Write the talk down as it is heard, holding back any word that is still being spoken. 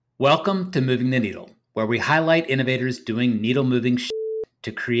Welcome to Moving the Needle, where we highlight innovators doing needle-moving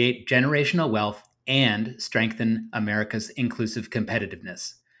to create generational wealth and strengthen America's inclusive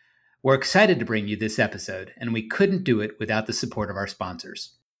competitiveness. We're excited to bring you this episode, and we couldn't do it without the support of our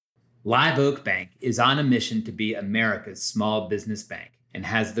sponsors. Live Oak Bank is on a mission to be America's small business bank and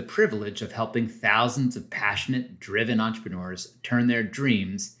has the privilege of helping thousands of passionate, driven entrepreneurs turn their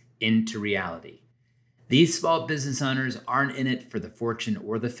dreams into reality. These small business owners aren't in it for the fortune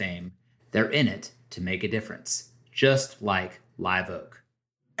or the fame. They're in it to make a difference, just like Live Oak.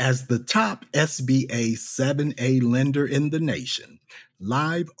 As the top SBA 7A lender in the nation,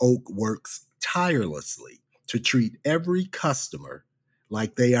 Live Oak works tirelessly to treat every customer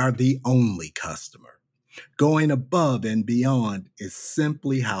like they are the only customer. Going above and beyond is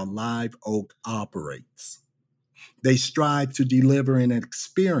simply how Live Oak operates. They strive to deliver an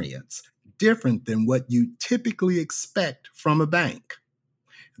experience different than what you typically expect from a bank.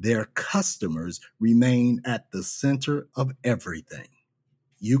 Their customers remain at the center of everything.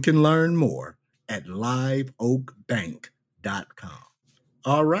 You can learn more at liveoakbank.com.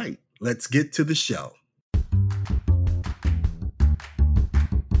 All right, let's get to the show.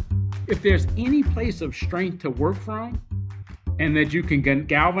 If there's any place of strength to work from, and that you can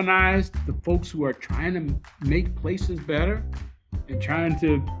galvanize the folks who are trying to make places better and trying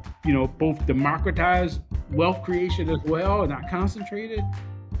to, both democratize wealth creation as well and not concentrate it,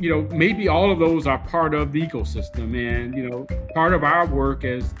 maybe all of those are part of the ecosystem. And, part of our work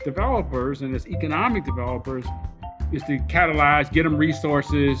as developers and as economic developers is to catalyze, get them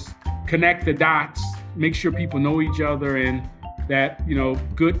resources, connect the dots, make sure people know each other, and that,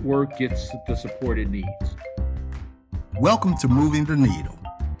 good work gets the support it needs. Welcome to Moving the Needle,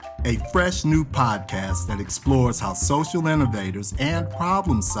 a fresh new podcast that explores how social innovators and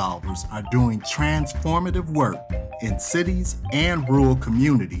problem solvers are doing transformative work in cities and rural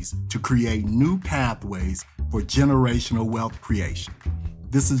communities to create new pathways for generational wealth creation.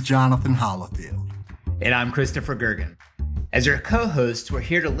 This is Jonathan Hollifield. And I'm Christopher Gergen. As your co-hosts, we're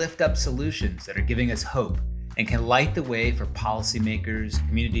here to lift up solutions that are giving us hope and can light the way for policymakers,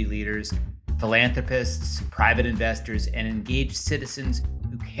 community leaders, philanthropists, private investors, and engaged citizens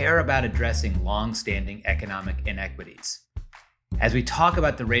who care about addressing long-standing economic inequities. As we talk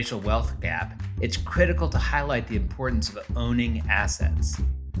about the racial wealth gap, it's critical to highlight the importance of owning assets.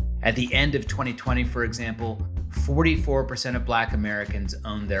 At the end of 2020, for example, 44% of Black Americans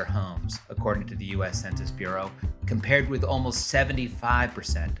owned their homes, according to the U.S. Census Bureau, compared with almost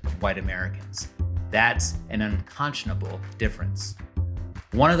 75% of white Americans. That's an unconscionable difference.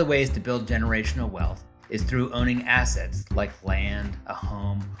 One of the ways to build generational wealth is through owning assets like land, a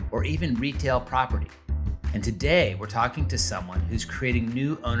home, or even retail property. And today we're talking to someone who's creating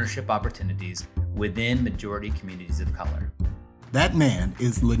new ownership opportunities within majority communities of color. That man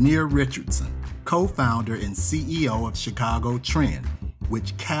is Lyneir Richardson, co-founder and CEO of Chicago Trend,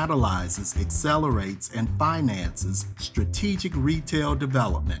 which catalyzes, accelerates, and finances strategic retail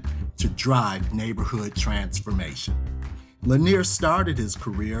development to drive neighborhood transformation. Lyneir started his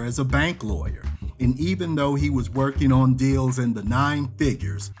career as a bank lawyer, and even though he was working on deals in the 9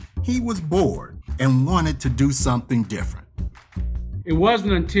 figures, he was bored and wanted to do something different. It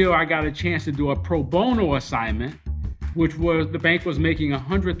wasn't until I got a chance to do a pro bono assignment, which was the bank was making a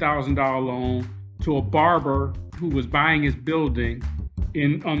 $100,000 loan to a barber who was buying his building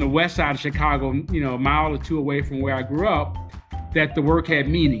on the west side of Chicago, a mile or two away from where I grew up, that the work had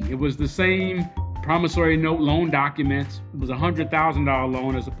meaning. It was the same promissory note loan documents. It was a $100,000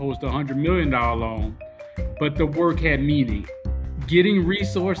 loan as opposed to a $100 million loan, but the work had meaning. Getting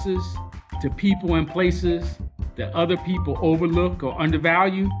resources to people and places that other people overlook or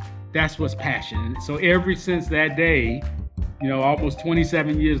undervalue, that's what's passion. So ever since that day, almost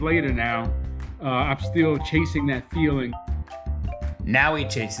 27 years later now, I'm still chasing that feeling. Now he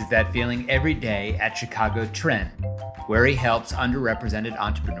chases that feeling every day at Chicago Trend, where he helps underrepresented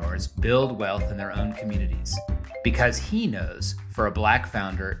entrepreneurs build wealth in their own communities. Because he knows, for a Black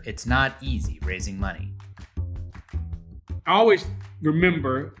founder, it's not easy raising money. I always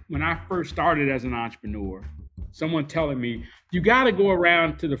remember when I first started as an entrepreneur, someone telling me, you got to go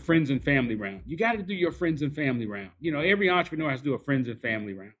around to the friends and family round. You got to do your friends and family round. Every entrepreneur has to do a friends and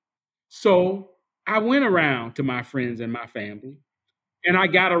family round. So I went around to my friends and my family, and I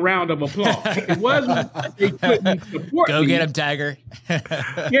got a round of applause. It wasn't they couldn't support me. Go get him, Tiger.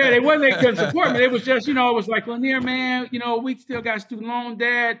 Yeah, they wasn't they couldn't support me. It was just, it was like, Lyneir, man, we still got student loan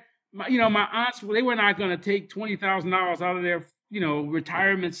debt. My aunts, they were not going to take $20,000 out of their,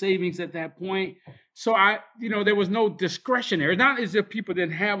 retirement savings at that point. So there was no discretionary. Not as if people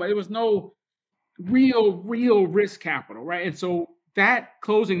didn't have it. There was no real risk capital, right? And so that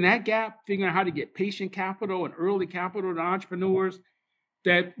closing that gap, figuring out how to get patient capital and early capital to entrepreneurs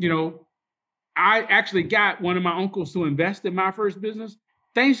that, I actually got one of my uncles to invest in my first business.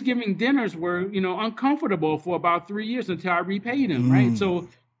 Thanksgiving dinners were, uncomfortable for about 3 years until I repaid him, right? So,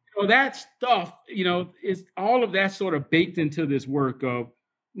 that stuff, is all of that sort of baked into this work of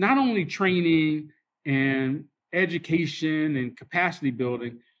not only training and education and capacity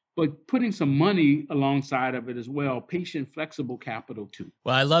building, but putting some money alongside of it as well, patient, flexible capital too.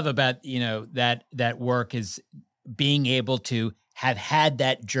 Well, I love about, that work is being able to have had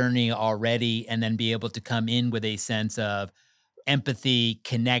that journey already and then be able to come in with a sense of empathy,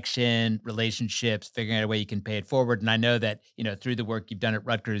 connection, relationships, figuring out a way you can pay it forward. And I know that, through the work you've done at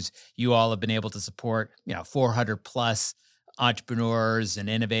Rutgers, you all have been able to support, 400 plus entrepreneurs and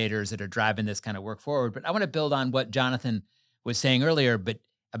innovators that are driving this kind of work forward. But I want to build on what Jonathan was saying earlier, but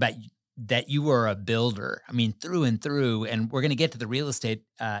about that you were a builder. I mean, through and through. And we're going to get to the real estate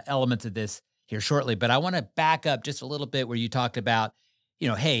elements of this here shortly. But I want to back up just a little bit where you talked about,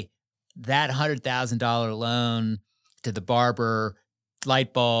 hey, that $100,000 loan to the barber,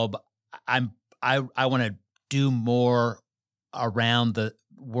 light bulb. I want to do more around the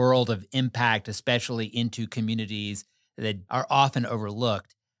world of impact, especially into communities that are often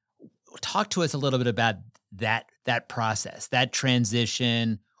overlooked. Talk to us a little bit about that process, that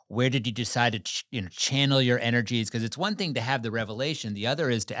transition. Where did you decide to channel your energies? Because it's one thing to have the revelation. The other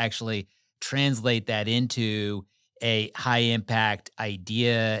is to actually translate that into a high impact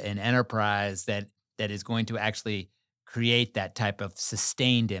idea and enterprise that is going to actually create that type of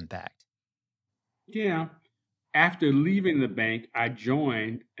sustained impact. Yeah. After leaving the bank, I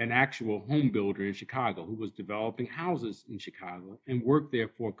joined an actual home builder in Chicago who was developing houses in Chicago and worked there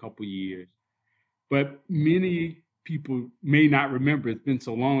for a couple years. But many people may not remember, it's been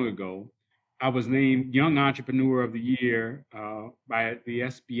so long ago. I was named Young Entrepreneur of the Year by the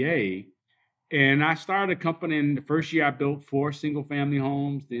SBA. And I started a company, and the first year I built 4 single family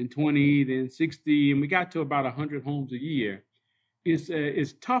homes, then 20, then 60, and we got to about 100 homes a year.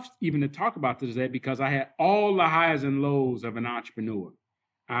 It's tough even to talk about this today because I had all the highs and lows of an entrepreneur.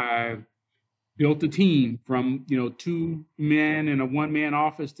 I built a team from 2 men in a 1-man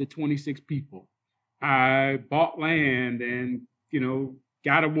office to 26 people. I bought land and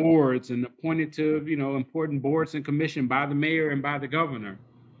got awards and appointed to important boards and commission by the mayor and by the governor.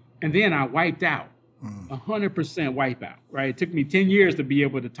 And then I wiped out, 100% wipeout, right? It took me 10 years to be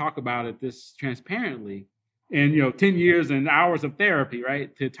able to talk about it this transparently. And, 10 years and hours of therapy,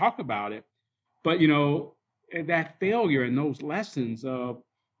 right, to talk about it. But, that failure and those lessons of,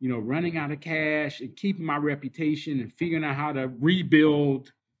 running out of cash and keeping my reputation and figuring out how to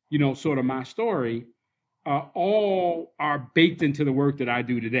rebuild, sort of my story, all are baked into the work that I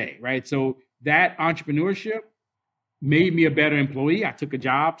do today, right? So that entrepreneurship made me a better employee. I took a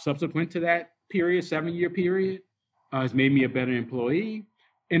job subsequent to that period, 7-year period. It's made me a better employee.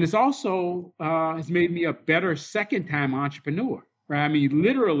 And it's also has made me a better second-time entrepreneur, right? I mean,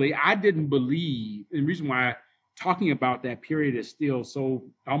 literally, I didn't believe, and the reason why talking about that period is still so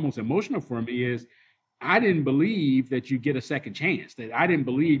almost emotional for me is I didn't believe that you get a second chance, that I didn't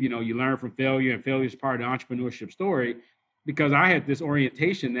believe, you learn from failure and failure is part of the entrepreneurship story, because I had this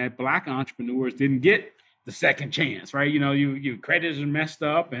orientation that Black entrepreneurs didn't get the second chance, right? Your credits are messed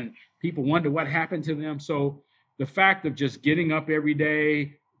up and people wonder what happened to them. So the fact of just getting up every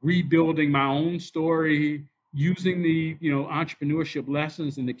day, rebuilding my own story, using the entrepreneurship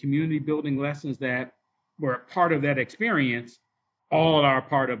lessons and the community building lessons that were a part of that experience, all are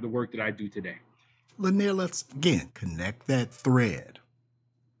part of the work that I do today. Lyneir, let's again connect that thread.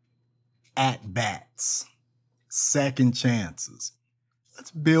 At bats, second chances. Let's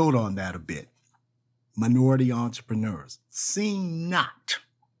build on that a bit. Minority entrepreneurs seem not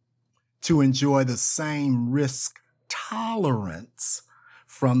to enjoy the same risk tolerance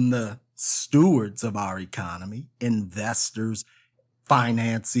from the stewards of our economy, investors,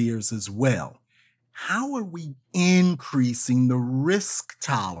 financiers as well. How are we increasing the risk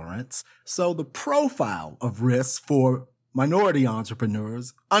tolerance so the profile of risk for minority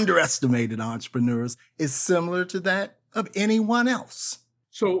entrepreneurs, underestimated entrepreneurs, is similar to that of anyone else?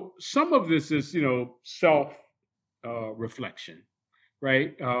 So some of this is, self reflection,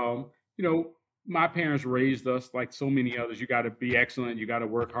 right? My parents raised us like so many others. You got to be excellent. You got to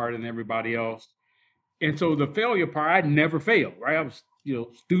work harder than everybody else. And so the failure part, I never failed, right? I was,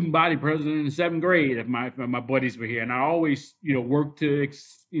 student body president in the 7th grade if my buddies were here. And I always, worked to,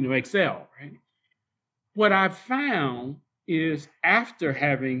 excel, right? What I've found is after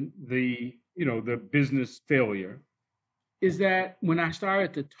having the business failure, is that when I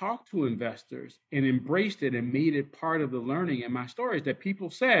started to talk to investors and embraced it and made it part of the learning in my stories, that people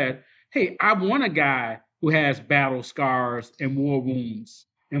said, hey, I want a guy who has battle scars and war wounds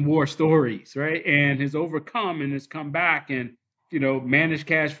and war stories, right? And has overcome and has come back and, managed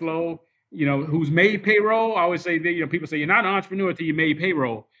cash flow, who's made payroll. I always say that, people say, you're not an entrepreneur until you made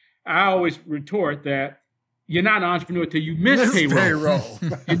payroll. I always retort that you're not an entrepreneur until you miss payroll.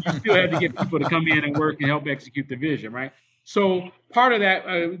 And you still have to get people to come in and work and help execute the vision, right? So part of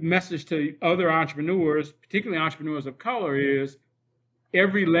that message to other entrepreneurs, particularly entrepreneurs of color, is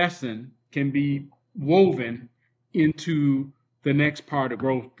every lesson can be woven into the next part of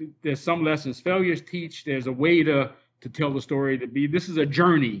growth. There's some lessons failures teach. There's a way to tell the story this is a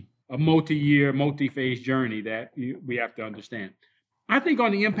journey, a multi-year, multi-phase journey that we have to understand. I think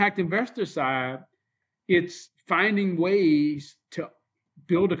on the impact investor side, it's finding ways to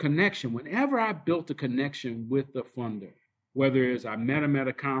build a connection. Whenever I built a connection with the funder, whether it's I met them at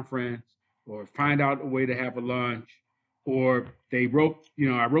a conference or find out a way to have a lunch, or they wrote,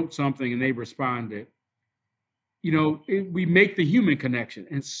 I wrote something and they responded, we make the human connection.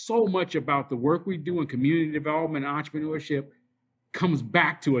 And so much about the work we do in community development and entrepreneurship comes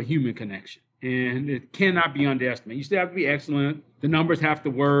back to a human connection. And it cannot be underestimated. You still have to be excellent. The numbers have to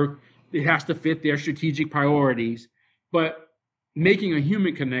work. It has to fit their strategic priorities. But making a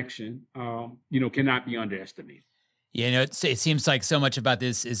human connection, cannot be underestimated. It seems like so much about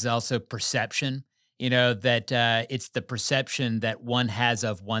this is also perception, that it's the perception that one has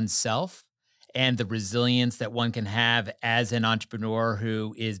of oneself and the resilience that one can have as an entrepreneur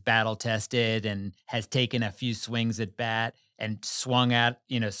who is battle tested and has taken a few swings at bat and swung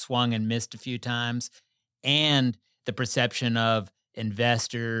and missed a few times, and the perception of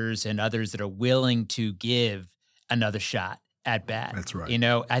investors and others that are willing to give another shot at bat. That's right.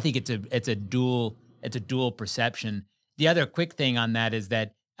 I think it's a dual perception. The other quick thing on that is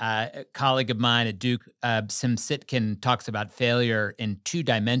that a colleague of mine at Duke, Sim Sitkin, talks about failure in two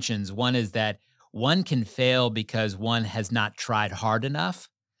dimensions. One is that one can fail because one has not tried hard enough,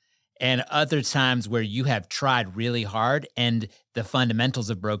 and other times where you have tried really hard and the fundamentals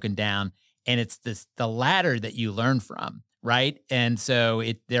have broken down, and it's the latter that you learn from, right? And so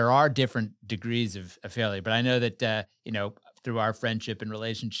there are different degrees of failure. But I know that through our friendship and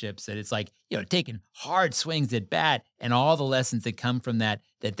relationships, that it's like, taking hard swings at bat and all the lessons that come from that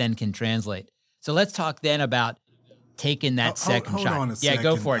then can translate. So let's talk then about taking that second shot. Hold on a second. Yeah,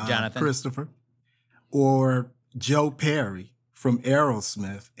 go for it, Jonathan. Christopher. Or Joe Perry from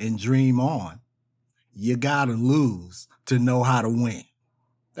Aerosmith and Dream On. You gotta lose to know how to win.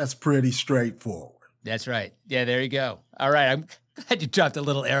 That's pretty straightforward. That's right. Yeah, there you go. All right. I'm glad you dropped a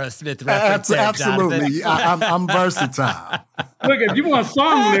little Aerosmith reference there, absolutely. I'm versatile. Look, if you want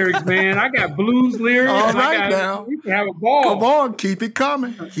song lyrics, man, I got blues lyrics. All right, now. We can have a ball. Come on, keep it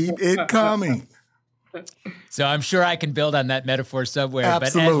coming. Keep it coming. So I'm sure I can build on that metaphor somewhere.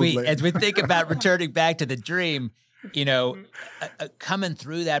 Absolutely. But as we think about returning back to the dream, coming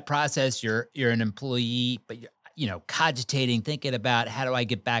through that process, you're an employee, but you're cogitating, thinking about how do I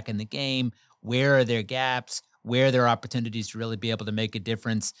get back in the game? Where are there gaps? Where are there opportunities to really be able to make a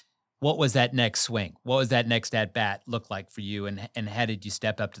difference? What was that next swing? What was that next at bat look like for you? And how did you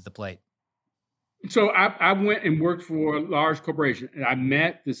step up to the plate? So I went and worked for a large corporation, and I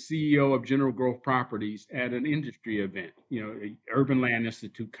met the CEO of General Growth Properties at an industry event, the Urban Land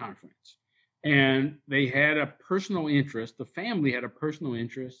Institute conference. And they had a personal interest, the family had a personal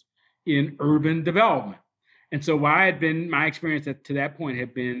interest in urban development. And so my experience to that point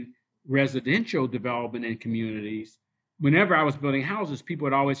had been residential development in communities. Whenever I was building houses, people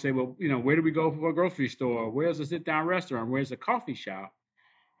would always say, well, where do we go for a grocery store? Where's a sit-down restaurant? Where's a coffee shop?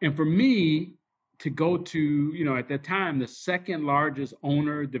 And for me to go to, at that time, the second largest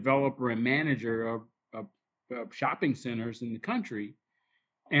owner, developer, and manager of shopping centers in the country,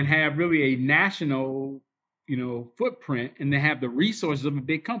 and have really a national, footprint, and they have the resources of a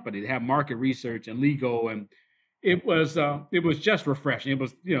big company. They have market research and legal, and it was just refreshing. It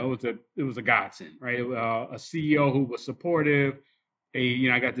was a godsend, right? A CEO who was supportive.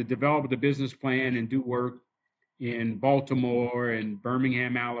 I got to develop the business plan and do work in Baltimore and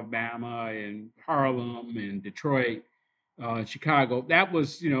Birmingham, Alabama, and Harlem and Detroit, and Chicago. That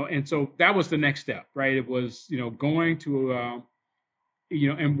was, and so that was the next step, right? It was, going to,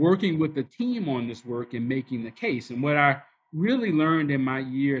 and working with the team on this work and making the case. And what I really learned in my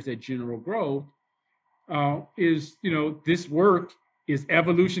years at General Growth is, this work is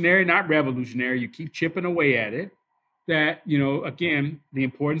evolutionary, not revolutionary. You keep chipping away at it. That, again, the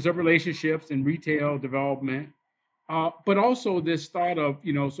importance of relationships and retail development, but also this thought of,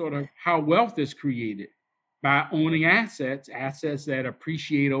 sort of how wealth is created. by owning assets that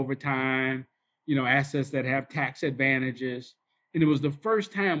appreciate over time, assets that have tax advantages. And it was the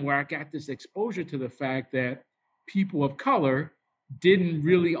first time where I got this exposure to the fact that people of color didn't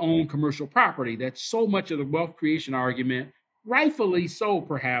really own commercial property. That so much of the wealth creation argument, rightfully so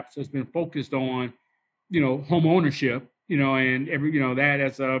perhaps, has been focused on, home ownership, and that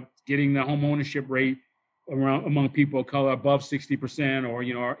as getting the home ownership rate around among people of color above 60% or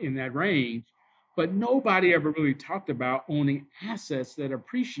in that range. But nobody ever really talked about owning assets that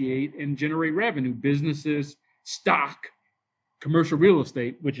appreciate and generate revenue, businesses, stock, commercial real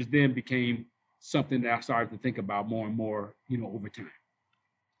estate, which is then became something that I started to think about more and more, over time.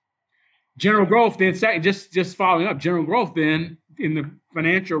 General growth then, just following up, general growth then in the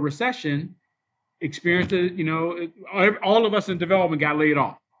financial recession experienced, all of us in development got laid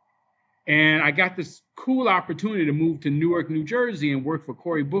off. And I got this cool opportunity to move to Newark, New Jersey and work for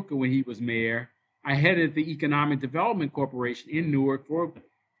Cory Booker when he was mayor. I headed the Economic Development Corporation in Newark for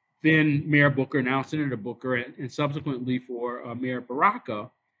then Mayor Booker, now Senator Booker, and subsequently for Mayor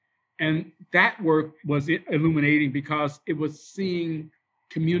Baraka. And that work was illuminating because it was seeing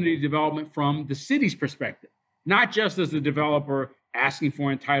community development from the city's perspective, not just as the developer asking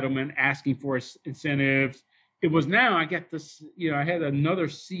for entitlement, asking for incentives. It was now I got this, I had another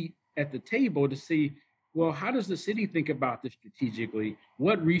seat at the table to see, well, how does the city think about this strategically?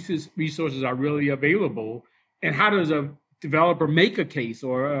 What resources are really available? And how does a developer make a case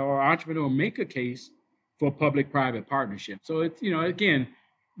or entrepreneur make a case for public-private partnership? So it's, again,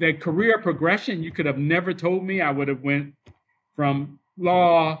 that career progression, you could have never told me. I would have went from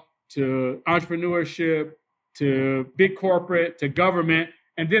law to entrepreneurship to big corporate to government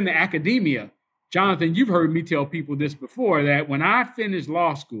and then to academia. Jonathan, you've heard me tell people this before, that when I finished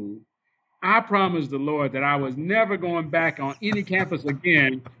law school, I promised the Lord that I was never going back on any campus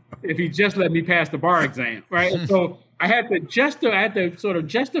again if he just let me pass the bar exam, right? And so I had to sort of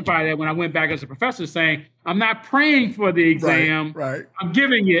justify that when I went back as a professor, saying, I'm not praying for the exam, right. I'm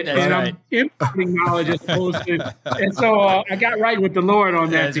giving it, I'm imparting knowledge as opposed to, and so I got right with the Lord on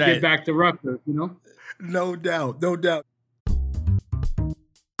that get back to Rutgers, No doubt.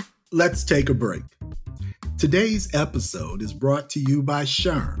 Let's take a break. Today's episode is brought to you by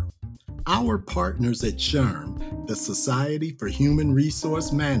SHRM. Our partners at SHRM, the Society for Human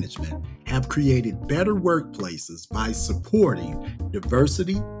Resource Management, have created better workplaces by supporting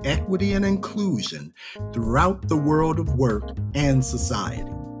diversity, equity, and inclusion throughout the world of work and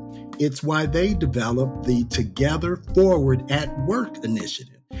society. It's why they developed the Together Forward at Work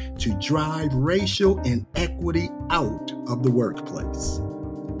initiative to drive racial inequity out of the workplace.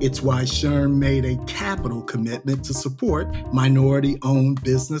 It's why SHRM made a capital commitment to support minority-owned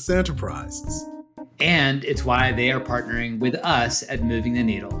business enterprises. And it's why they are partnering with us at Moving the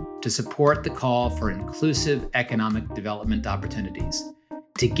Needle to support the call for inclusive economic development opportunities.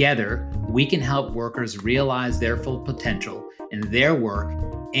 Together, we can help workers realize their full potential in their work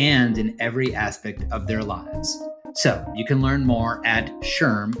and in every aspect of their lives. So you can learn more at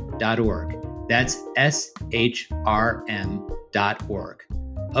shrm.org. That's SHRM.org.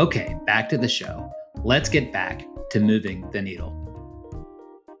 Okay, back to the show. Let's get back to moving the needle.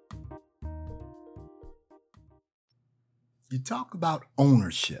 You talk about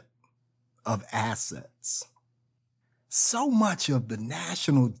ownership of assets. So much of the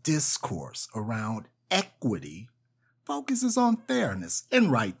national discourse around equity focuses on fairness,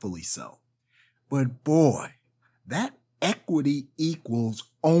 and rightfully so. But boy, that equity equals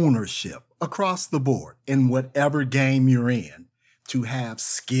ownership across the board in whatever game you're in. To have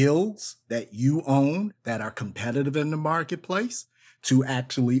skills that you own that are competitive in the marketplace, to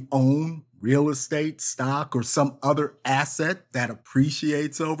actually own real estate, stock, or some other asset that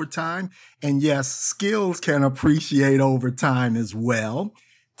appreciates over time. And yes, skills can appreciate over time as well.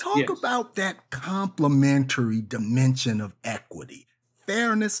 Talk about that complementary dimension of equity.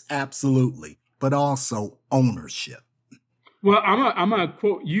 Fairness, absolutely, but also ownership. Well, I'm gonna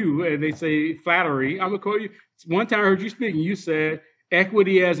quote you. They say flattery. I'm gonna quote you. One time I heard you speak, and you said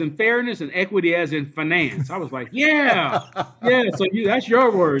equity as in fairness and equity as in finance. I was like, yeah. So that's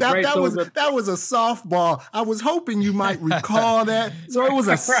your words, right? That was a softball. I was hoping you might recall that. So it was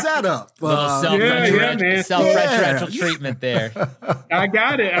a setup. Self-referential treatment there. I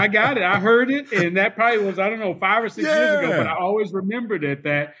got it. I heard it, and that probably was 5 or 6 years ago. But I always remembered it,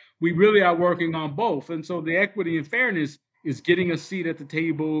 that we really are working on both. And so the equity and fairness is getting a seat at the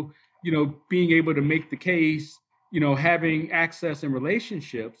table, being able to make the case, having access and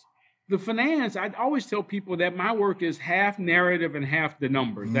relationships. The finance, I always tell people that my work is half narrative and half the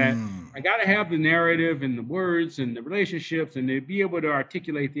numbers, that I got to have the narrative and the words and the relationships and to be able to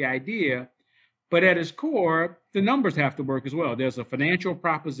articulate the idea. But at its core, the numbers have to work as well. There's a financial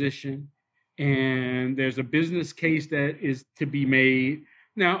proposition and there's a business case that is to be made.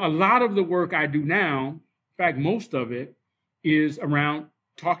 Now, a lot of the work I do now, in fact, most of it is around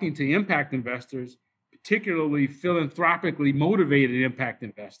talking to impact investors, particularly philanthropically motivated impact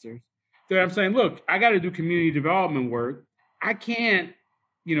investors. That I'm saying, look, I got to do community development work. I can't,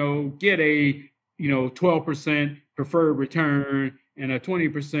 get a, 12% preferred return and a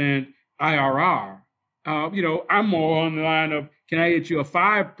 20% IRR. I'm more on the line of, can I get you a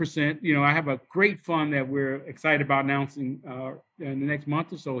 5%? I have a great fund that we're excited about announcing in the next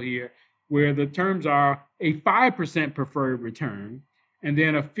month or so here, where the terms are a 5% preferred return and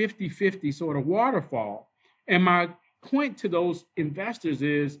then a 50-50 sort of waterfall. And my point to those investors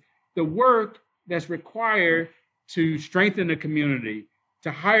is the work that's required to strengthen the community,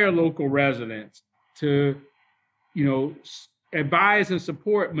 to hire local residents, to, advise and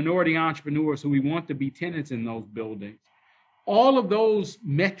support minority entrepreneurs who we want to be tenants in those buildings. All of those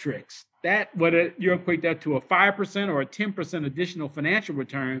metrics, that whether you equate that to a 5% or a 10% additional financial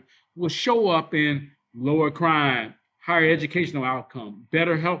return, will show up in lower crime, higher educational outcome,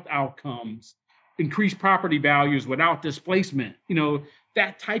 better health outcomes, increased property values without displacement,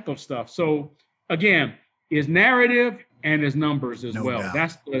 that type of stuff. So again, is narrative and is numbers as well.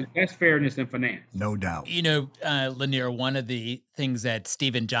 Doubt. That's fairness in finance. No doubt. Lyneir, one of the things that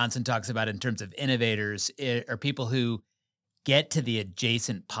Stephen Johnson talks about in terms of innovators are people who get to the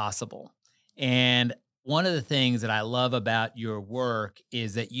adjacent possible. And one of the things that I love about your work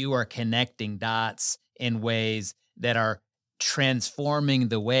is that you are connecting dots in ways that are transforming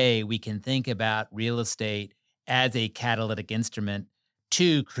the way we can think about real estate as a catalytic instrument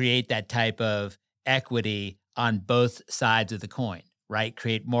to create that type of equity on both sides of the coin, right?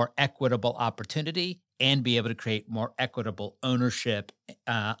 Create more equitable opportunity and be able to create more equitable ownership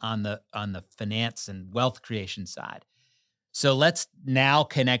on the finance and wealth creation side. So let's now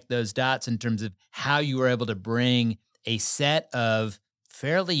connect those dots in terms of how you were able to bring a set of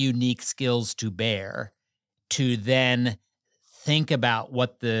fairly unique skills to bear to then think about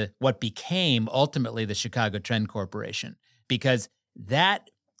what became ultimately the Chicago Trend Corporation, because that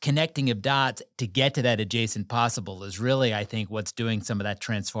connecting of dots to get to that adjacent possible is really, I think, what's doing some of that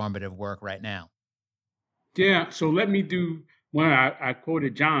transformative work right now. Yeah. So let me do when I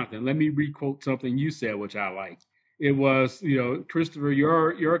quoted Jonathan. Let me requote something you said, which I like. It was, Christopher,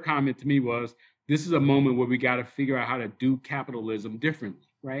 your comment to me was, this is a moment where we got to figure out how to do capitalism differently,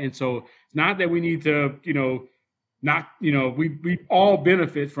 right? And so it's not that we need to, we all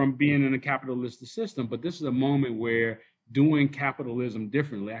benefit from being in a capitalistic system, but this is a moment where doing capitalism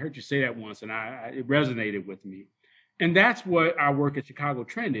differently. I heard you say that once, and it resonated with me. And that's what our work at Chicago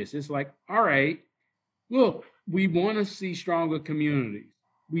Trend is. It's like, all right, look, we want to see stronger communities.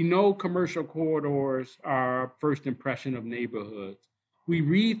 We know commercial corridors are our first impression of neighborhoods. We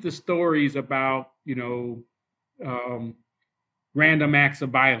read the stories about, random acts of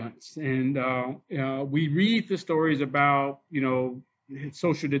violence. And we read the stories about,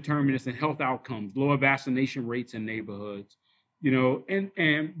 social determinants and health outcomes, lower vaccination rates in neighborhoods,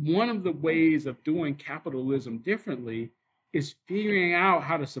 and one of the ways of doing capitalism differently is figuring out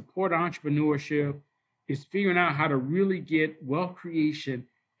how to support entrepreneurship, is figuring out how to really get wealth creation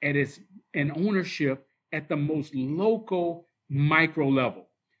and ownership at the most local micro level.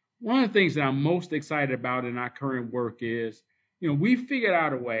 One of the things that I'm most excited about in our current work is, we figured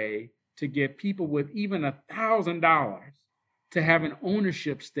out a way to get people with even $1,000 to have an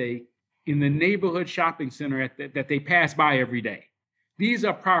ownership stake in the neighborhood shopping center that they pass by every day. These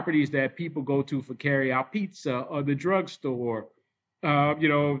are properties that people go to for carry-out pizza or the drugstore,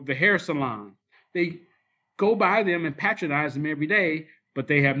 the hair salon. They go by them and patronize them every day, but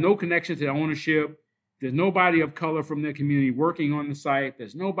they have no connection to ownership. There's nobody of color from their community working on the site.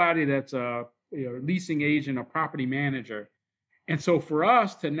 There's nobody that's a leasing agent or property manager. And so for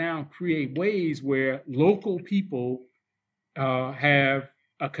us to now create ways where local people have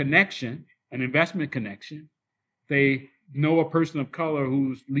a connection, an investment connection, they know a person of color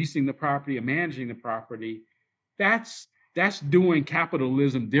who's leasing the property or managing the property, that's doing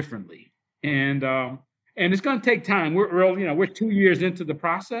capitalism differently. And it's going to take time. We're 2 years into the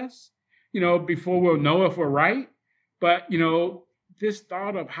process, before we'll know if we're right. But, this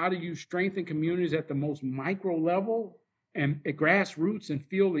thought of how do you strengthen communities at the most micro level and at grassroots and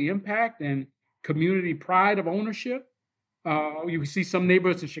feel the impact and community pride of ownership. You see some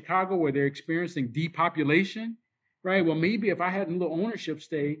neighborhoods in Chicago where they're experiencing depopulation, right? Well, maybe if I had a little ownership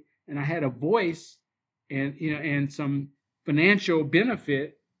stake and I had a voice and some financial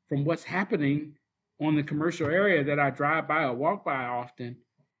benefit from what's happening on the commercial area that I drive by or walk by often,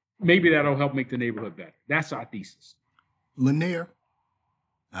 maybe that'll help make the neighborhood better. That's our thesis. Lyneir,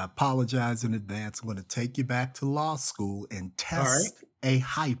 I apologize in advance. I'm going to take you back to law school and All right. test a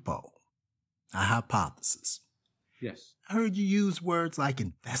hypothesis. Yes. I heard you use words like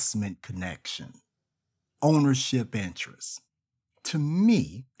investment connection, ownership interest. To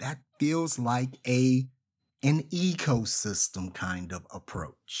me, that feels like an ecosystem kind of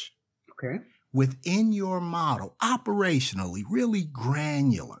approach. Okay. Within your model, operationally, really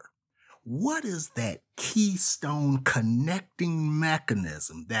granular, what is that keystone connecting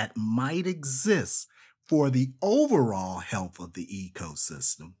mechanism that might exist for the overall health of the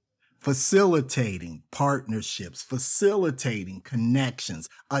ecosystem? Facilitating partnerships, facilitating connections,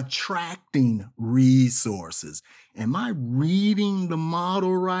 attracting resources. Am I reading the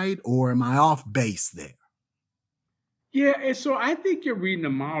model right, or am I off base there? Yeah, and so I think you're reading the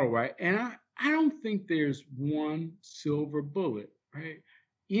model right. And I don't think there's one silver bullet, right?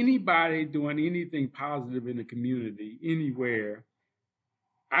 Anybody doing anything positive in the community, anywhere,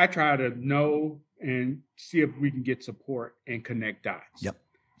 I try to know and see if we can get support and connect dots. Yep.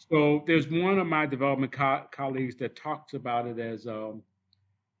 So there's one of my development colleagues that talks about it as,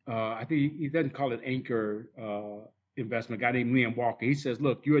 I think he doesn't call it anchor investment, a guy named Liam Walker. He says,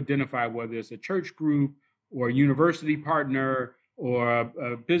 look, you identify whether it's a church group or a university partner or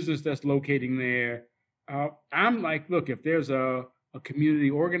a business that's locating there. I'm like, look, if there's a community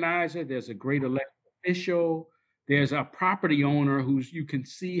organizer, there's a great elected official, there's a property owner who's you can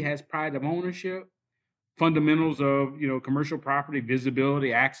see has pride of ownership, fundamentals of commercial property,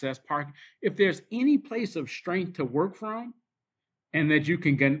 visibility, access, parking. If there's any place of strength to work from, and that you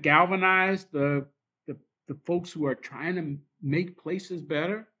can galvanize the folks who are trying to make places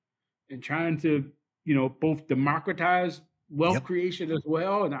better and trying to both democratize wealth creation as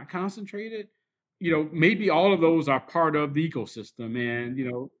well and not concentrate it. Maybe all of those are part of the ecosystem,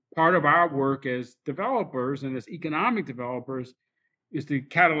 and part of our work as developers and as economic developers is to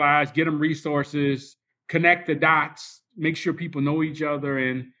catalyze, get them resources, connect the dots, make sure people know each other,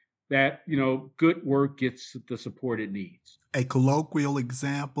 and that good work gets the support it needs. A colloquial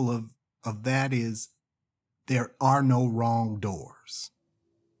example of that is there are no wrong doors.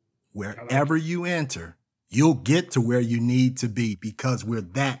 Wherever you enter, you'll get to where you need to be because we're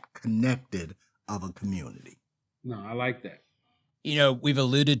that connected of a community. No, I like that. We've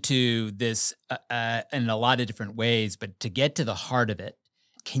alluded to this in a lot of different ways, but to get to the heart of it,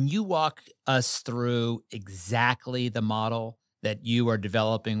 can you walk us through exactly the model that you are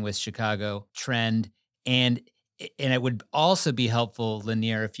developing with Chicago Trend? And it would also be helpful,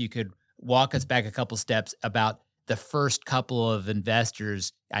 Lyneir, if you could walk us back a couple steps about the first couple of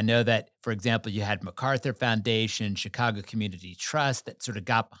investors. I know that, for example, you had MacArthur Foundation, Chicago Community Trust that sort of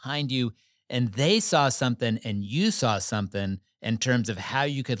got behind you, and they saw something and you saw something in terms of how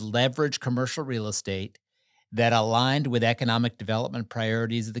you could leverage commercial real estate that aligned with economic development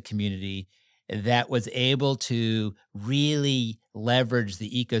priorities of the community, that was able to really leverage the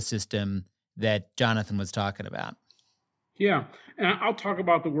ecosystem that Jonathan was talking about. Yeah, and I'll talk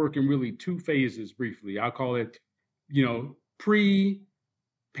about the work in really two phases briefly. I'll call it,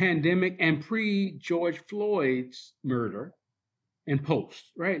 pre-pandemic and pre-George Floyd's murder and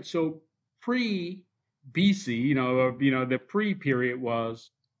post, right? So pre-BC, the pre-period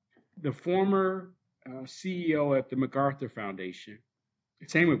was the former CEO at the MacArthur Foundation.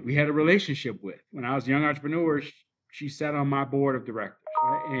 Same way, we had a relationship with. When I was a young entrepreneur, she sat on my board of directors,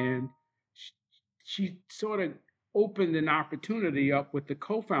 right? And she sort of opened an opportunity up with the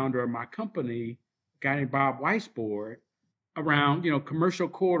co-founder of my company, a guy named Bob Weisbord, around, commercial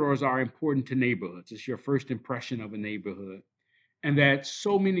corridors are important to neighborhoods. It's your first impression of a neighborhood. And that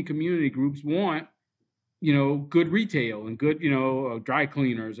so many community groups want, good retail and good, dry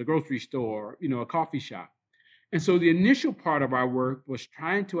cleaners, a grocery store, a coffee shop. And so the initial part of our work was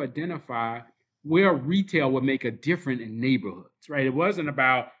trying to identify where retail would make a difference in neighborhoods, right? It wasn't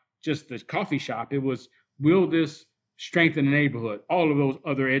about just the coffee shop. It was, will this strengthen the neighborhood? All of those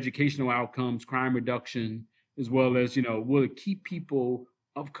other educational outcomes, crime reduction, as well as, will it keep people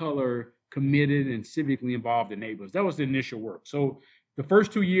of color committed and civically involved in neighborhoods? That was the initial work. So the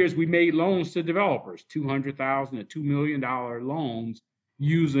first 2 years we made loans to developers, $200,000 to $2 million loans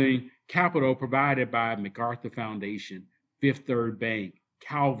using capital provided by MacArthur Foundation, Fifth Third Bank,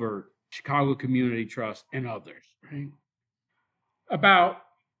 Calvert, Chicago Community Trust, and others, right? About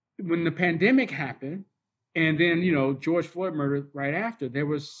when the pandemic happened, and then, George Floyd murder right after, there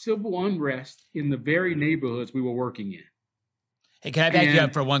was civil unrest in the very neighborhoods we were working in. Hey, can I back you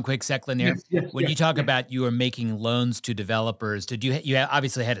up for one quick sec, Lyneir? Yes, when you talk about you were making loans to developers, did you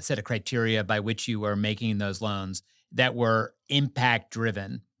obviously had a set of criteria by which you were making those loans that were impact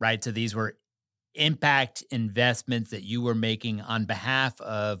driven, right? So these were impact investments that you were making on behalf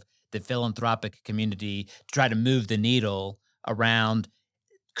of the philanthropic community to try to move the needle around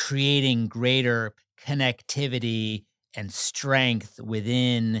creating greater connectivity and strength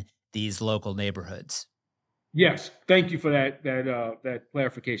within these local neighborhoods. Yes, thank you for that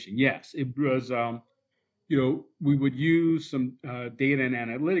clarification. Yes, it was. We would use some data and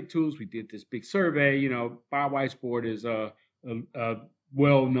analytic tools. We did this big survey. Bob Weisbord is a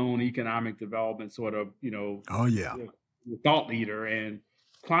well-known economic development sort of, Oh, yeah. thought leader and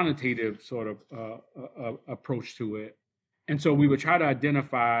quantitative sort of approach to it. And so we would try to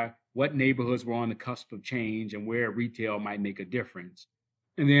identify what neighborhoods were on the cusp of change and where retail might make a difference.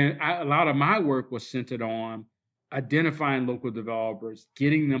 And then a lot of my work was centered on identifying local developers,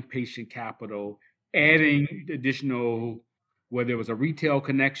 getting them patient capital, adding additional, whether it was a retail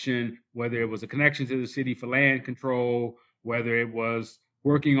connection, whether it was a connection to the city for land control, whether it was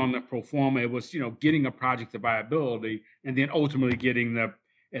working on the pro forma, it was, getting a project to viability, and then ultimately getting the,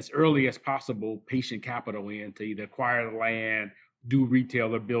 as early as possible, patient capital in to either acquire the land, do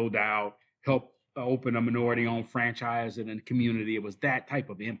retail or build out, help open a minority-owned franchise in a community. It was that type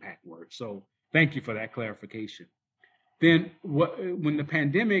of impact work. So thank you for that clarification. Then when the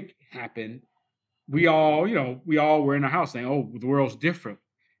pandemic happened, we all were in the house saying, oh, the world's different.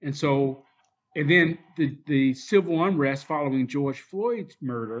 And then the civil unrest following George Floyd's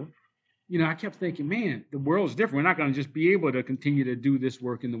murder, I kept thinking, man, the world's different. We're not going to just be able to continue to do this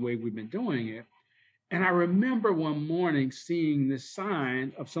work in the way we've been doing it. And I remember one morning seeing this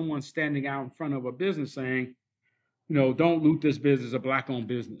sign of someone standing out in front of a business saying, don't loot this business, a Black-owned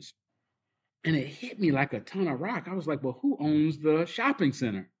business. And it hit me like a ton of rock. I was like, well, who owns the shopping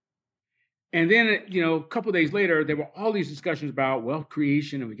center? And then, a couple of days later, there were all these discussions about wealth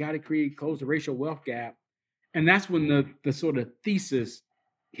creation, and we got to close the racial wealth gap. And that's when the sort of thesis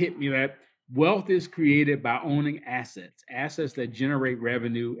hit me that wealth is created by owning assets that generate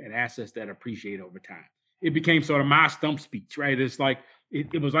revenue and assets that appreciate over time. It became sort of my stump speech, right? It's like,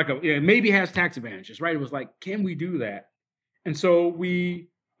 it was like it maybe has tax advantages, right? It was like, can we do that? And so we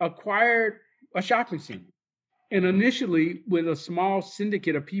acquired a shopping center. And initially, with a small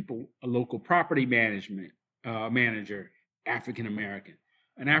syndicate of people, a local property management manager, African-American,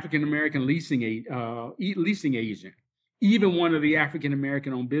 an African-American leasing agent, even one of the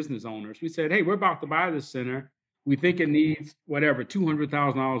African-American-owned business owners, we said, hey, we're about to buy this center. We think it needs whatever,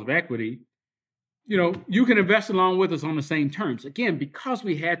 $200,000 of equity. You can invest along with us on the same terms. Again, because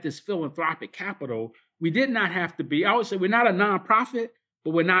we had this philanthropic capital, we did not have to be, I would say we're not a nonprofit,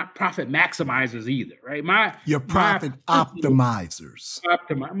 but we're not profit maximizers either, right? You're profit optimizers.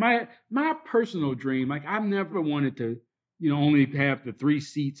 My personal dream, like I've never wanted to, only have the 3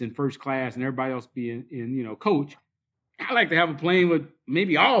 seats in first class and everybody else be in coach. I like to have a plane with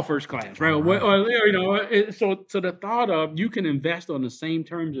maybe all first class, right? Or so the thought of you can invest on the same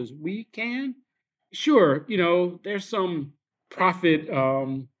terms as we can. Sure, there's some profit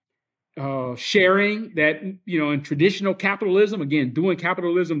sharing that, in traditional capitalism, again, doing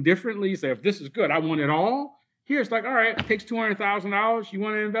capitalism differently. So if this is good, I want it all. Here it's like, all right, it takes $200,000. You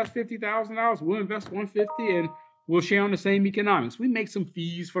want to invest $50,000? We'll invest $150 and we'll share on the same economics. We make some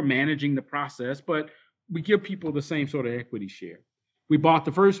fees for managing the process, but we give people the same sort of equity share. We bought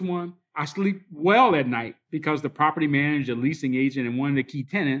the first one. I sleep well at night because the property manager, leasing agent, and one of the key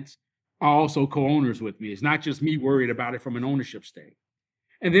tenants are also co-owners with me. It's not just me worried about it from an ownership stake.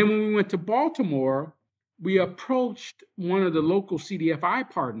 And then when we went to Baltimore, we approached one of the local CDFI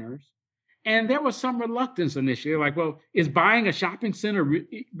partners, and there was some reluctance initially. Like, well, is buying a shopping center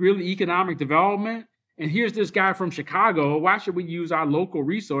really economic development? And here's this guy from Chicago. Why should we use our local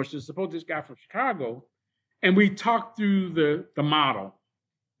resources to support this guy from Chicago? And we talked through the model.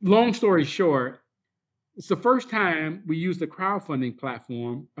 Long story short, it's the first time we used the crowdfunding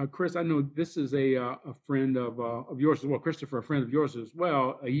platform. Chris, I know this is a friend of yours as well. Christopher, a friend of yours as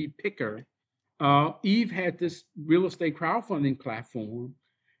well, Eve Picker. Eve had this real estate crowdfunding platform.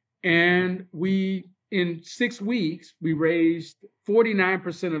 And in 6 weeks, we raised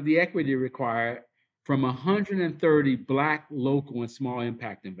 49% of the equity required from 130 Black, local, and small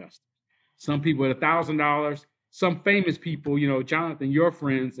impact investors. Some people at $1,000, some famous people, Jonathan, your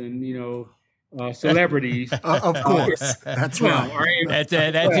friends, and, celebrities. Of course. That's right. Right?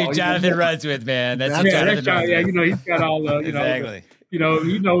 That's who Jonathan runs with, man. That's who Jonathan runs with. He's got all the, exactly. He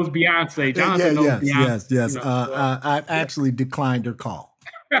knows Beyonce. Jonathan knows Beyonce. Yes. I actually declined her call.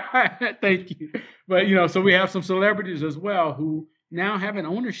 Thank you. But, so we have some celebrities as well who now have an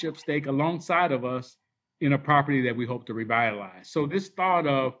ownership stake alongside of us in a property that we hope to revitalize. So this thought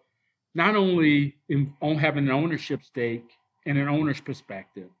of not only having an ownership stake and an owner's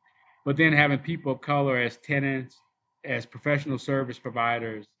perspective, but then having people of color as tenants, as professional service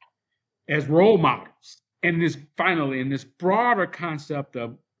providers, as role models. And this finally, in this broader concept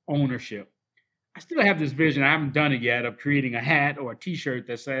of ownership, I still have this vision, I haven't done it yet, of creating a hat or a t-shirt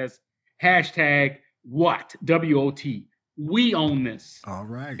that says hashtag what, W-O-T, we own this. All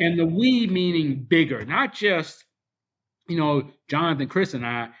right. And the we meaning bigger, not just, Jonathan, Chris, and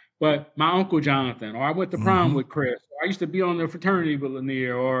I, but my Uncle Jonathan, or I went to prom with Chris, or I used to be on the fraternity with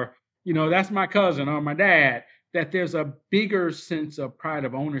Lyneir, or, that's my cousin or my dad, that there's a bigger sense of pride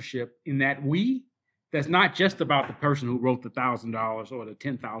of ownership in that we, that's not just about the person who wrote the $1,000 or the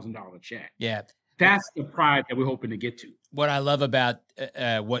 $10,000 check. Yeah. That's the pride that we're hoping to get to. What I love about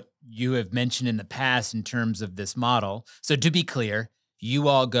what you have mentioned in the past in terms of this model. So to be clear, you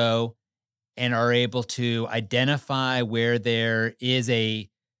all go and are able to identify where there is a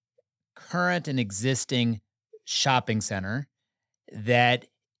current and existing shopping center that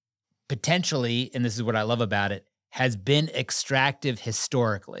potentially, and this is what I love about it, has been extractive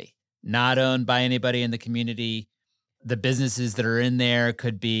historically, not owned by anybody in the community. The businesses that are in there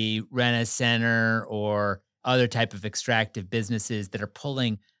could be Rent-A-Center or other type of extractive businesses that are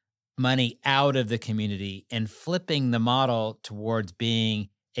pulling money out of the community and flipping the model towards being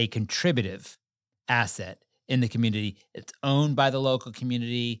a contributive asset in the community. It's owned by the local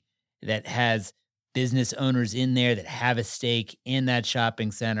community, that has business owners in there that have a stake in that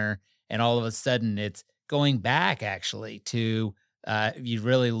shopping center. And all of a sudden it's going back actually to, you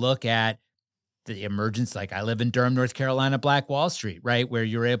really look at the emergence, like I live in Durham, North Carolina, Black Wall Street, right? Where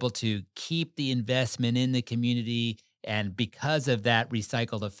you're able to keep the investment in the community. And because of that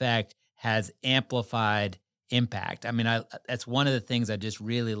recycled effect has amplified impact. I mean, that's one of the things I just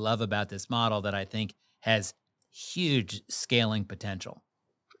really love about this model that I think has huge scaling potential.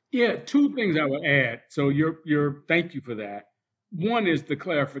 Yeah, two things I would add. So your thank you for that. One is the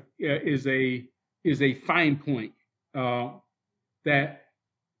clarification is a fine point that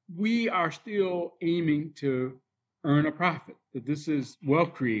we are still aiming to earn a profit, that this is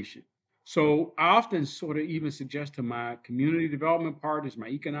wealth creation. So I often sort of even suggest to my community development partners, my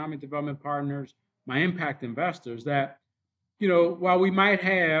economic development partners, my impact investors that, while we might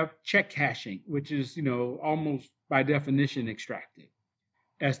have check cashing, which is, almost by definition extractive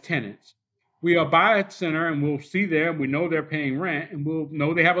as tenants, we'll buy a center and we'll see them, we know they're paying rent, and we'll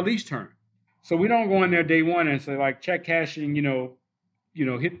know they have a lease term. So we don't go in there day one and say like check cashing,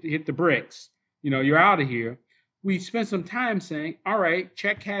 hit the bricks, you're out of here. We spent some time saying, all right,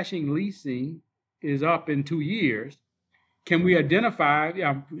 check cashing leasing is up in 2 years. Can we identify,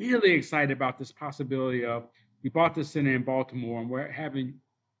 I'm really excited about this possibility of, we bought this center in Baltimore and we're having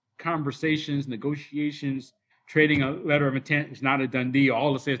conversations, negotiations, trading a letter of intent. It's not a done deal.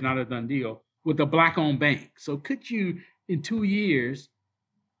 All it says not a done deal with a Black-owned bank. So could you, in 2 years,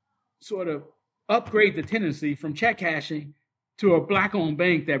 sort of upgrade the tenancy from check cashing to a Black-owned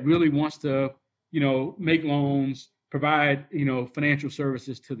bank that really wants to, make loans, provide, financial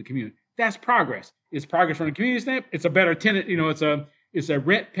services to the community? That's progress. It's progress from the community standpoint. It's a better tenant. It's a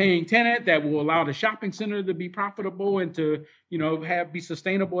rent-paying tenant that will allow the shopping center to be profitable and to, be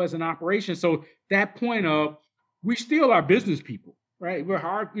sustainable as an operation. So that point of, we still are business people, right? We're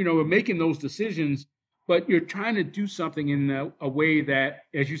hard, we're making those decisions, but you're trying to do something in a way that,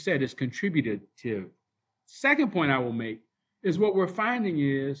 as you said, is contributed to. Second point I will make is what we're finding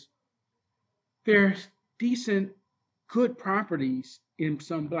is there's decent, good properties in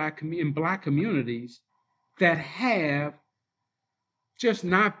some Black communities that have just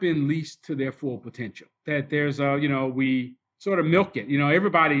not been leased to their full potential. That there's we sort of milk it.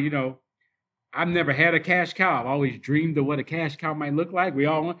 Everybody, I've never had a cash cow. I've always dreamed of what a cash cow might look like. We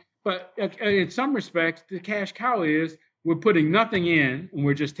all want, but in some respects, the cash cow is we're putting nothing in and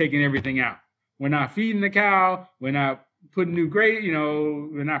we're just taking everything out. We're not feeding the cow. We're not putting new grade.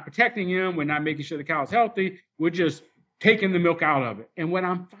 We're not protecting him. We're not making sure the cow's healthy. We're just taking the milk out of it. And what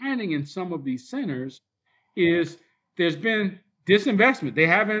I'm finding in some of these centers is there's been disinvestment. They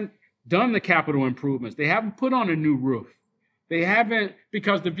haven't done the capital improvements. They haven't put on a new roof. They haven't,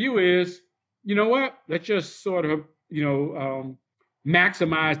 because the view is, let's just sort of,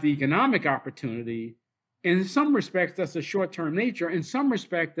 maximize the economic opportunity. In some respects, that's a short-term nature. In some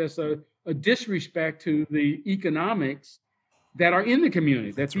respects, that's a disrespect to the economics that are in the community,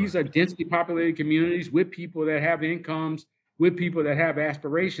 that these are densely populated communities with people that have incomes, with people that have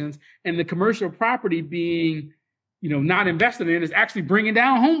aspirations, and the commercial property being, not invested in is actually bringing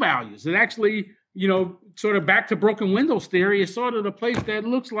down home values. And actually, sort of back to broken windows theory, is sort of the place that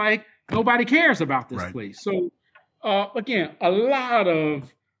looks like nobody cares about this place. So again, a lot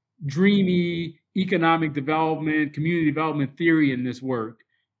of dreamy, economic development, community development theory in this work.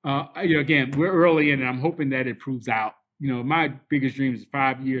 Again, we're early in it. I'm hoping that it proves out. My biggest dream is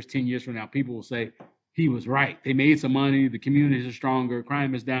 5 years, 10 years from now, people will say he was right. They made some money. The communities are stronger.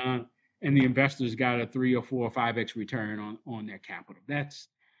 Crime is down, and the investors got a 3 or 4 or 5x return on their capital. That's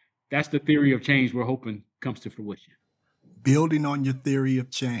the theory of change we're hoping comes to fruition. Building on your theory of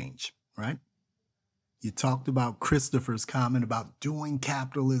change, right? You talked about Christopher's comment about doing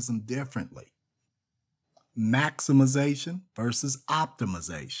capitalism differently. Maximization versus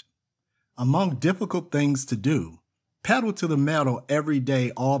optimization. Among difficult things to do, pedal to the metal every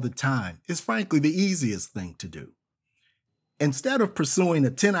day, all the time is frankly the easiest thing to do. Instead of pursuing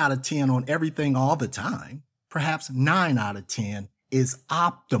a 10 out of 10 on everything all the time, perhaps 9 out of 10 is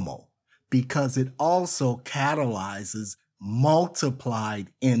optimal because it also catalyzes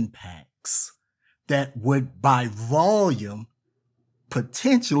multiplied impacts that would, by volume,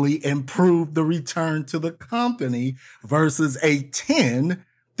 potentially improve the return to the company versus a 10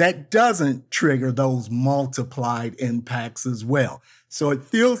 that doesn't trigger those multiplied impacts as well. So it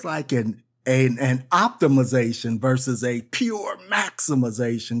feels like an optimization versus a pure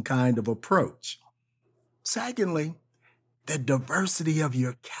maximization kind of approach. Secondly, the diversity of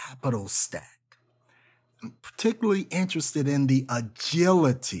your capital stack. I'm particularly interested in the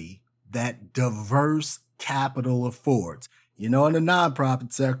agility that diverse capital affords. In the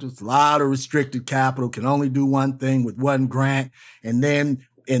nonprofit sector, it's a lot of restricted capital, can only do one thing with one grant. And then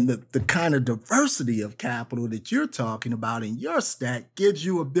in the kind of diversity of capital that you're talking about in your stack gives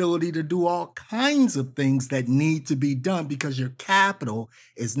you ability to do all kinds of things that need to be done because your capital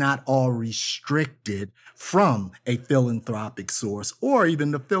is not all restricted from a philanthropic source, or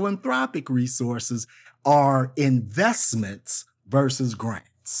even the philanthropic resources are investments versus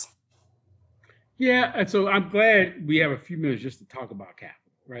grants. Yeah, and so I'm glad we have a few minutes just to talk about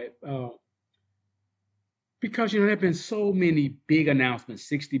capital, right? Because, there have been so many big announcements,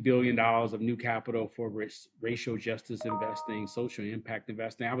 $60 billion of new capital for racial justice investing, social impact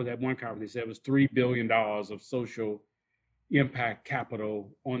investing. I was at one conference, they said it was $3 billion of social impact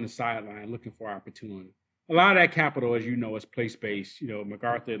capital on the sideline looking for opportunity. A lot of that capital, as you know, is place-based.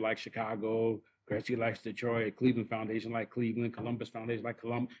 MacArthur likes Chicago, Gretzky likes Detroit, Cleveland Foundation like Cleveland, Columbus Foundation like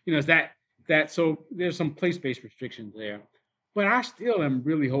Columbus. It's that. So there's some place-based restrictions there. But I still am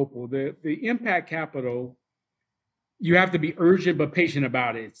really hopeful that the impact capital, you have to be urgent but patient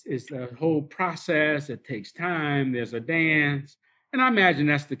about it. It's a whole process. It takes time. There's a dance. And I imagine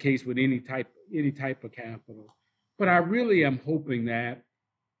that's the case with any type of capital. But I really am hoping that,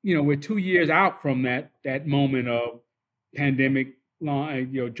 we're 2 years out from that moment of pandemic.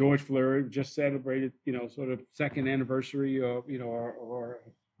 George Floyd just celebrated, sort of second anniversary of, or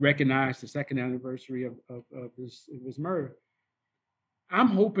recognized the second anniversary of his murder. I'm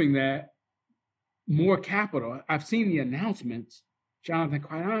hoping that more capital. I've seen the announcements, Jonathan,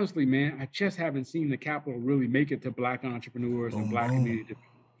 quite honestly, man, I just haven't seen the capital really make it to Black entrepreneurs and Black community.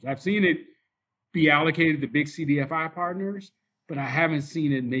 I've seen it be allocated to big CDFI partners, but I haven't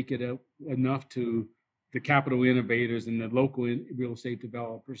seen it make it enough to the capital innovators and the local real estate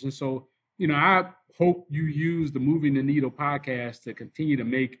developers. And so, I hope you use the Moving the Needle podcast to continue to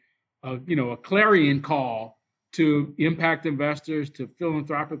make a clarion call to impact investors, to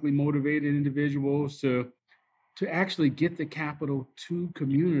philanthropically motivated individuals, to actually get the capital to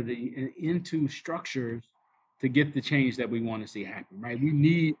community and into structures to get the change that we want to see happen, right? We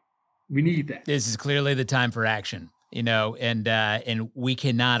need that. This is clearly the time for action, and we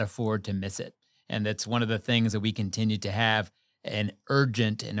cannot afford to miss it. And that's one of the things that we continue to have an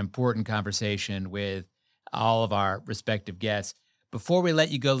urgent and important conversation with all of our respective guests. Before we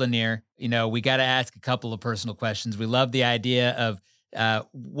let you go, Lyneir, we got to ask a couple of personal questions. We love the idea of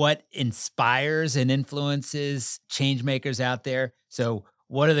what inspires and influences change makers out there. So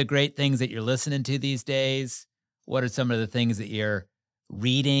what are the great things that you're listening to these days? What are some of the things that you're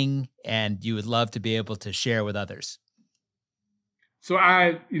reading and you would love to be able to share with others? So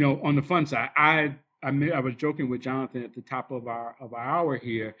on the fun side, I was joking with Jonathan at the top of our hour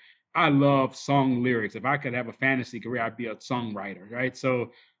here. I love song lyrics. If I could have a fantasy career, I'd be a songwriter, right?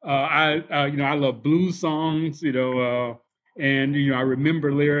 So I love blues songs, and I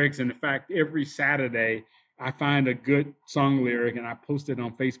remember lyrics. And in fact, every Saturday I find a good song lyric and I post it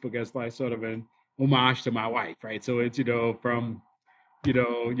on Facebook as like sort of an homage to my wife, right? So it's from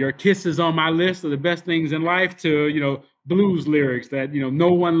your kisses on my list of the best things in life to blues lyrics that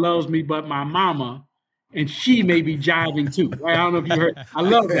no one loves me but my mama. And she may be jiving too, right? I don't know if you heard. I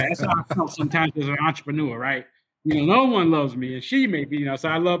love that. That's how I felt sometimes as an entrepreneur, right? No one loves me, and she may be. So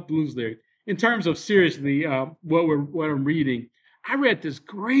I love blues lyrics. In terms of seriously, what I'm reading, I read this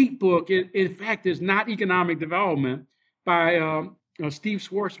great book. In fact, it's not economic development by Steve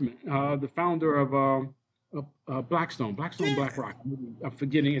Schwarzman, the founder of Blackstone, Yeah. BlackRock. I'm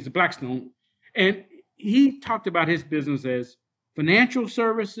forgetting, it's Blackstone. And he talked about his business as financial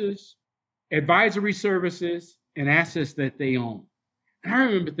services, advisory services, and assets that they own. And I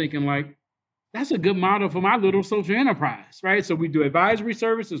remember thinking, like, that's a good model for my little social enterprise, right? So we do advisory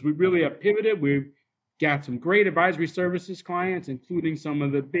services. We really have pivoted. We've got some great advisory services clients, including some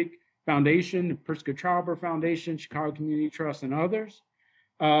of the big foundation, the Pritzker Traube Foundation, Chicago Community Trust, and others.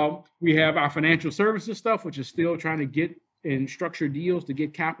 We have our financial services stuff, which is still trying to get and structure deals to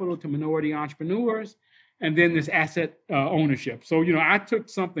get capital to minority entrepreneurs. And then this asset ownership. So, I took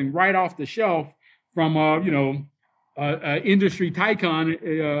something right off the shelf from, industry icon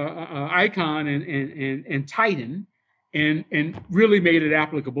and Titan, and really made it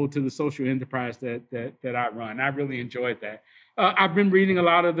applicable to the social enterprise that I run. I really enjoyed that. I've been reading a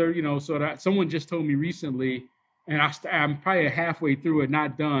lot of the, someone just told me recently, and I'm probably halfway through it,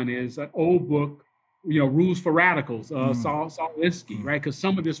 not done, is an old book, Rules for Radicals, Saul Alinsky, right? Because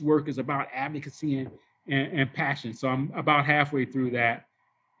some of this work is about advocacy and passion. So I'm about halfway through that.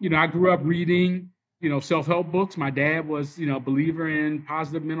 I grew up reading, self-help books. My dad was, a believer in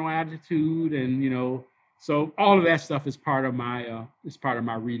positive mental attitude, and so all of that stuff is part of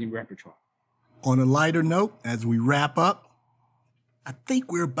my reading repertoire. On a lighter note, as we wrap up, I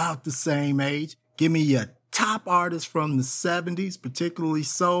think we're about the same age. Give me your top artists from the 70s, particularly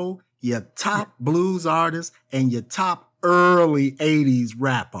soul, your top blues artists, and your top early 80s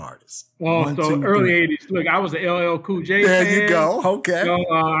rap artists. Oh, so early 80s. Look, I was an LL Cool J There fan. you go. Okay.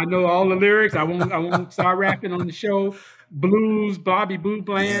 I know all the lyrics. I won't start rapping on the show. Blues, Bobby Blue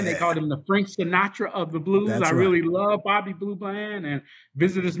Bland. Yeah. They called him the Frank Sinatra of the blues. That's right. Really love Bobby Blue Bland, and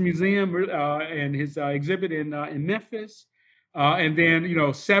Visitors Museum and his exhibit in Memphis. And then,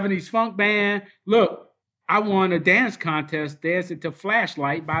 70s funk band. Look, I won a dance contest dancing to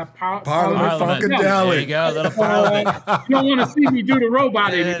Flashlight by Parliament Funkadelic. There you go, a little Parliament. You don't want to see me do the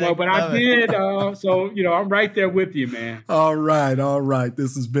robot anymore, but I did. So, I'm right there with you, man. All right.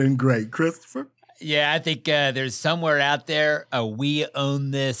 This has been great. Christopher? Yeah, I think there's somewhere out there a We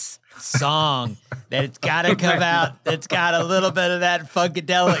Own This song that it's got to come out that's got a little bit of that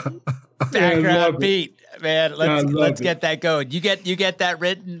Funkadelic background beat. Man, let's get that going. You get that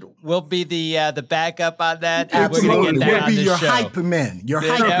written. We'll be the backup on that. Absolutely, we'll be your hype men.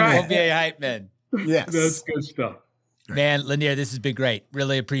 We'll be a hype men. Yes, that's good stuff. Man, Lyneir, this has been great.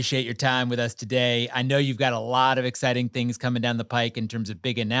 Really appreciate your time with us today. I know you've got a lot of exciting things coming down the pike in terms of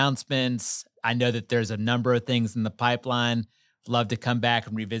big announcements. I know that there's a number of things in the pipeline. Love to come back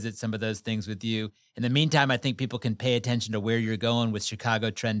and revisit some of those things with you. In the meantime, I think people can pay attention to where you're going with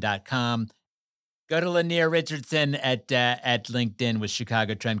chicagotrend.com. Go to Lyneir Richardson at LinkedIn with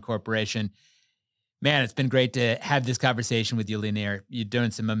Chicago Trend Corporation. Man, it's been great to have this conversation with you, Lyneir. You're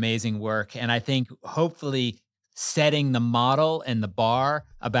doing some amazing work. And I think hopefully setting the model and the bar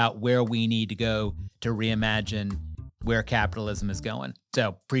about where we need to go to reimagine where capitalism is going. So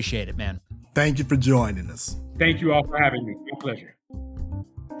appreciate it, man. Thank you for joining us. Thank you all for having me. My pleasure.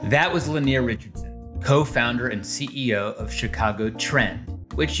 That was Lyneir Richardson, co-founder and CEO of Chicago Trend,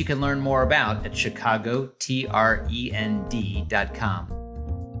 which you can learn more about at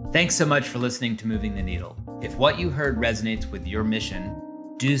chicagotrend.com. Thanks so much for listening to Moving the Needle. If what you heard resonates with your mission,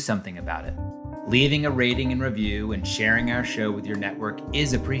 do something about it. Leaving a rating and review and sharing our show with your network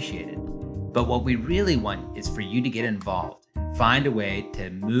is appreciated. But what we really want is for you to get involved and find a way to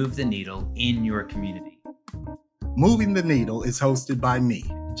move the needle in your community. Moving the Needle is hosted by me,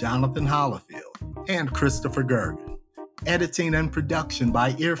 Jonathan Hollifield, and Christopher Gergen. Editing and production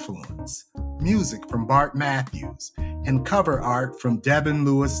by Earfluence. Music from Bart Matthews. And cover art from Devin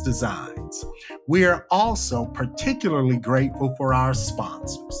Lewis Designs. We are also particularly grateful for our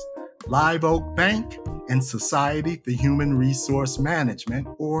sponsors, Live Oak Bank and Society for Human Resource Management,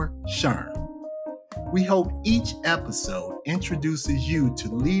 or SHRM. We hope each episode introduces you to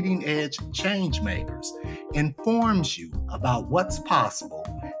leading-edge change makers, informs you about what's possible,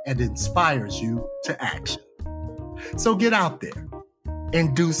 and inspires you to action. So get out there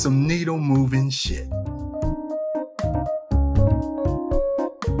and do some needle-moving shit.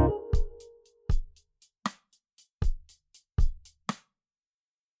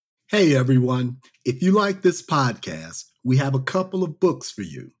 Hey everyone, if you like this podcast, we have a couple of books for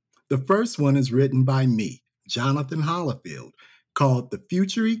you. The first one is written by me, Jonathan Hollifield, called The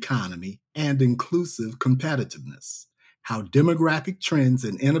Future Economy and Inclusive Competitiveness: How Demographic Trends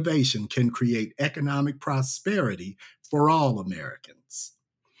and Innovation Can Create Economic Prosperity for All Americans.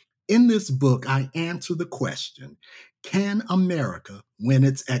 In this book, I answer the question, Can America win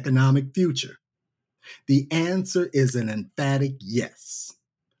its economic future? The answer is an emphatic yes,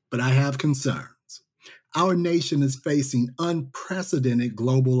 but I have concerns. Our nation is facing unprecedented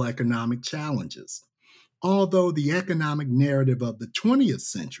global economic challenges. Although the economic narrative of the 20th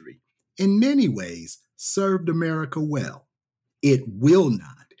century, in many ways, served America well, it will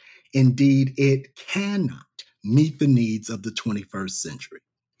not, indeed, it cannot meet the needs of the 21st century.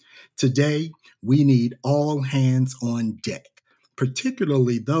 Today, we need all hands on deck,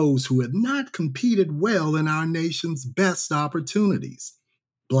 particularly those who have not competed well in our nation's best opportunities: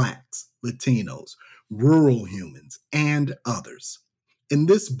 Blacks, Latinos, rural humans, and others. In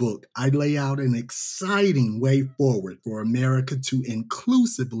this book, I lay out an exciting way forward for America to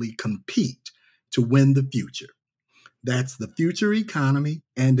inclusively compete to win the future. That's The Future Economy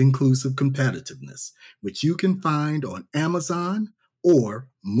and Inclusive Competitiveness, which you can find on Amazon or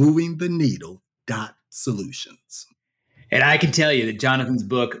movingtheneedle.solutions. And I can tell you that Jonathan's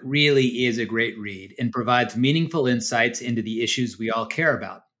book really is a great read and provides meaningful insights into the issues we all care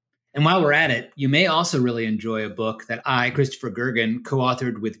about. And while we're at it, you may also really enjoy a book that I, Christopher Gergen,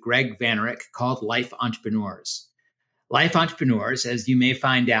 co-authored with Greg Vanerick called Life Entrepreneurs. Life Entrepreneurs, as you may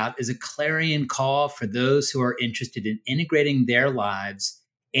find out, is a clarion call for those who are interested in integrating their lives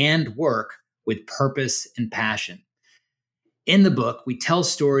and work with purpose and passion. In the book, we tell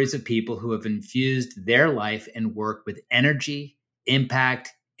stories of people who have infused their life and work with energy,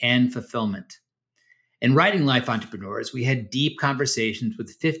 impact, and fulfillment. In writing Life Entrepreneurs, we had deep conversations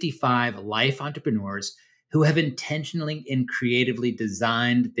with 55 life entrepreneurs who have intentionally and creatively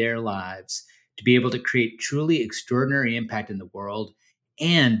designed their lives to be able to create truly extraordinary impact in the world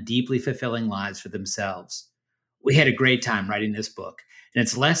and deeply fulfilling lives for themselves. We had a great time writing this book, and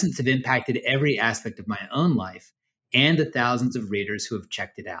its lessons have impacted every aspect of my own life and the thousands of readers who have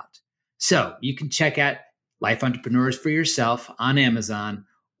checked it out. So you can check out Life Entrepreneurs for yourself on Amazon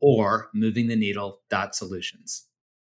or movingtheneedle.solutions.